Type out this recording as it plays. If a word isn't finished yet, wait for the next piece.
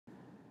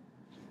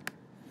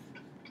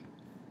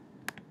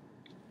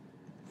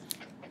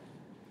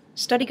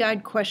Study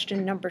guide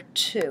question number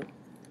 2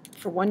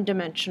 for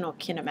one-dimensional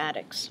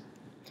kinematics.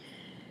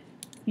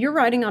 You're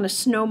riding on a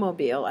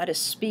snowmobile at a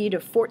speed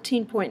of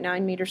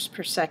 14.9 meters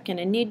per second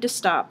and need to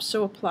stop,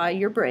 so apply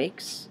your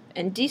brakes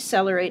and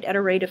decelerate at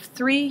a rate of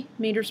 3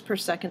 meters per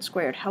second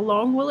squared. How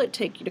long will it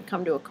take you to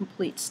come to a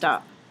complete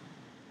stop?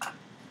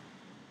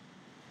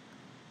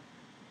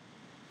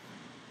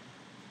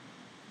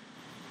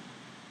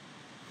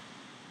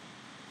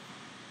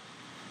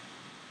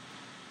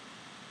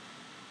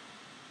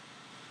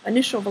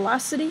 Initial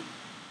velocity,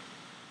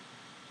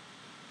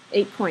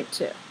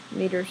 8.2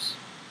 meters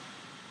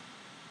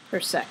per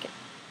second.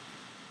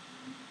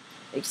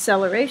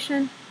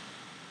 Acceleration,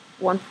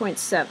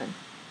 1.7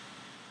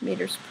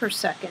 meters per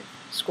second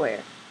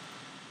squared.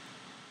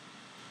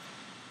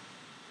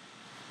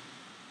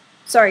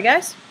 Sorry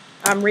guys,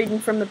 I'm reading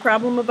from the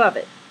problem above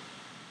it.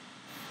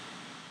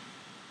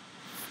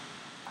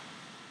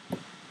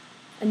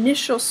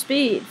 Initial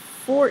speed,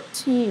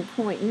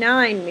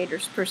 14.9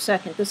 meters per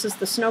second. This is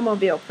the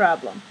snowmobile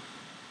problem.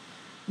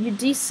 You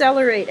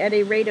decelerate at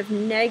a rate of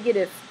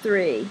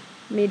 -3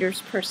 meters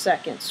per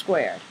second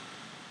squared.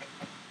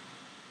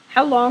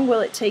 How long will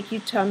it take you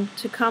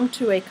to come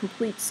to a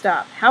complete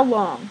stop? How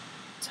long?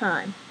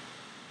 Time.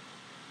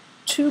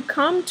 To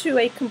come to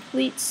a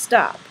complete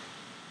stop,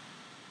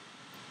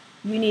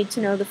 you need to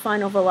know the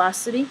final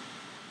velocity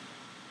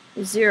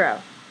is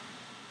 0.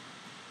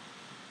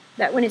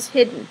 That one is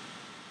hidden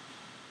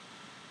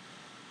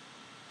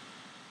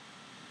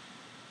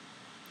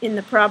in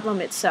the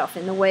problem itself,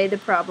 in the way the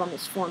problem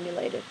is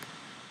formulated.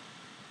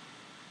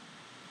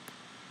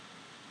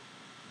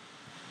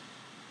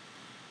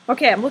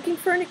 Okay, I'm looking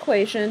for an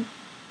equation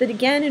that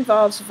again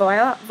involves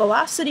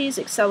velocities,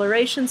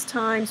 accelerations,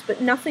 times, but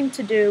nothing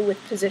to do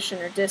with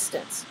position or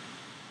distance.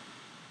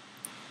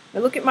 Now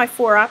look at my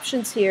 4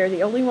 options here.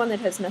 The only one that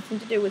has nothing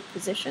to do with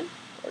position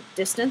or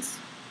distance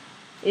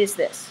is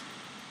this.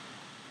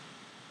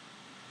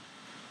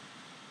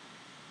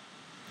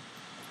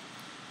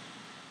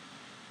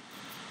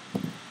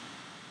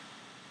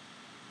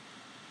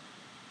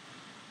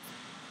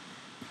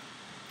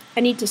 I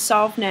need to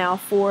solve now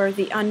for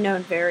the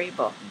unknown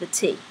variable, the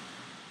t.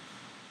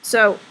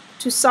 So,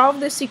 to solve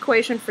this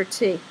equation for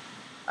t,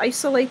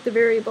 isolate the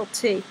variable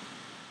t.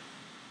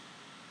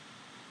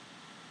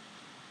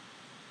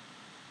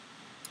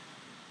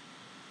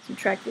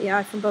 Subtract the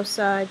I from both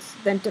sides,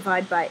 then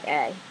divide by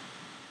a.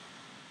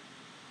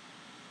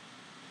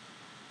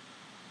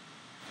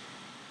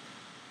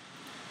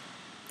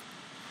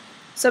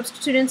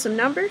 Substitute in some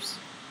numbers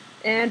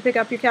and pick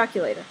up your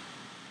calculator.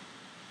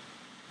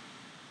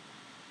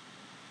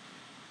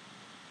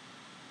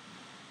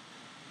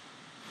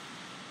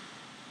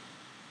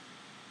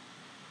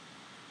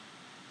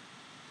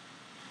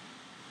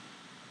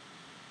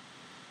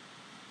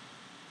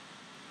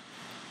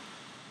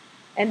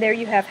 And there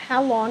you have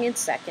how long in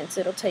seconds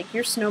it'll take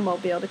your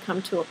snowmobile to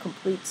come to a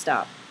complete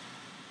stop.